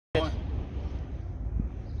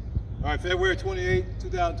All right, February 28,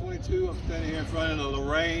 2022, I'm standing here in front of the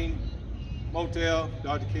Lorraine motel.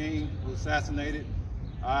 Dr. King was assassinated.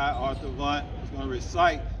 I, Arthur Vaunt, is going to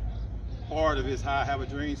recite part of his I Have a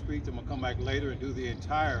Dream speech. I'm going to come back later and do the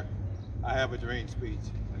entire I Have a Dream speech.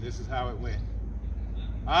 And this is how it went.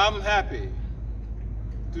 I'm happy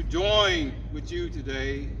to join with you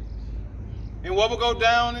today in what will go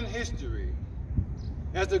down in history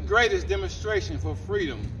as the greatest demonstration for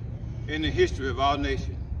freedom in the history of our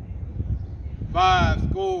nation.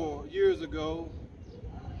 50 years ago,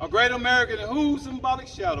 a great American in whose symbolic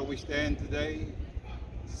shadow we stand today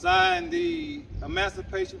signed the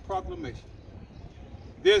Emancipation Proclamation.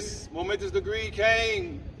 This momentous decree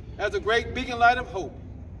came as a great beacon light of hope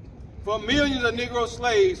for millions of Negro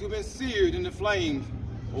slaves who've been seared in the flames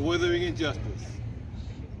of withering injustice.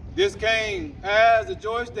 This came as a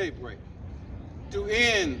joyous daybreak to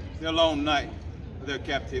end their long night of their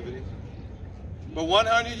captivity. But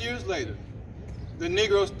 100 years later, the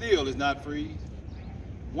Negro still is not free.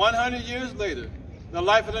 100 years later, the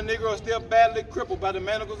life of the Negro is still badly crippled by the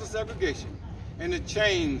manacles of segregation and the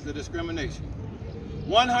chains of discrimination.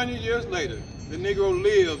 100 years later, the Negro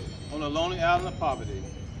lives on a lonely island of poverty.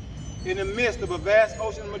 In the midst of a vast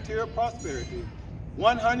ocean of material prosperity,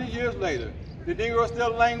 100 years later, the Negro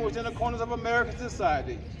still languishes in the corners of American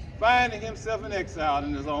society, finding himself in exile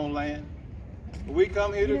in his own land. But we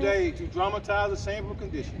come here today to dramatize a shameful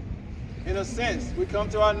condition. In a sense, we come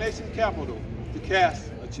to our nation's capital to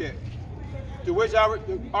cast a check, to which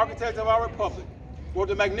the architects of our republic wrote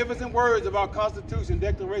the magnificent words of our Constitution,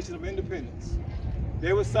 Declaration of Independence.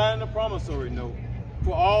 They were signing a promissory note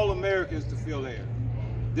for all Americans to fill air.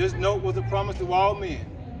 This note was a promise to all men,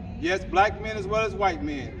 yes, black men as well as white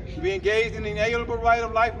men, to be engaged in the inalienable right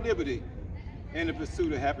of life, liberty, and the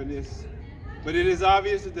pursuit of happiness. But it is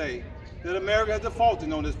obvious today that America has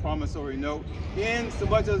defaulted on this promissory note in so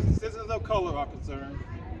much as citizens of color are concerned.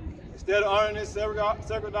 Instead of honoring this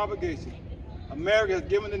sacred obligation, America has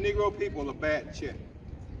given the Negro people a bad check,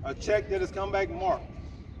 a check that has come back marked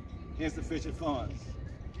insufficient funds.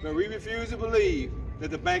 But we refuse to believe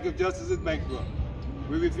that the Bank of Justice is bankrupt.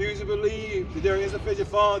 We refuse to believe that there are insufficient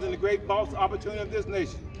funds in the great false opportunity of this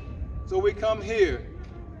nation. So we come here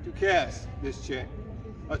to cast this check,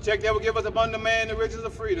 a check that will give us upon demand the riches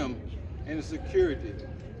of freedom and the security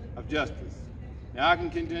of justice. Now I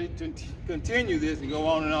can continue this and go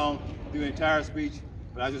on and on through the entire speech,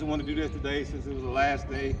 but I just want to do this today since it was the last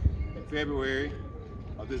day in February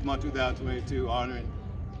of this month 2022, honoring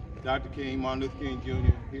Dr. King, Martin Luther King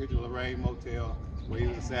Jr. here at the Lorraine Motel where he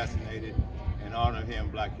was assassinated, and honoring him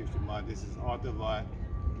Black History Month. This is Arthur Vaunt.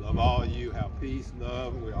 Love all of you. Have peace,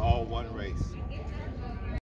 love. We're all one race.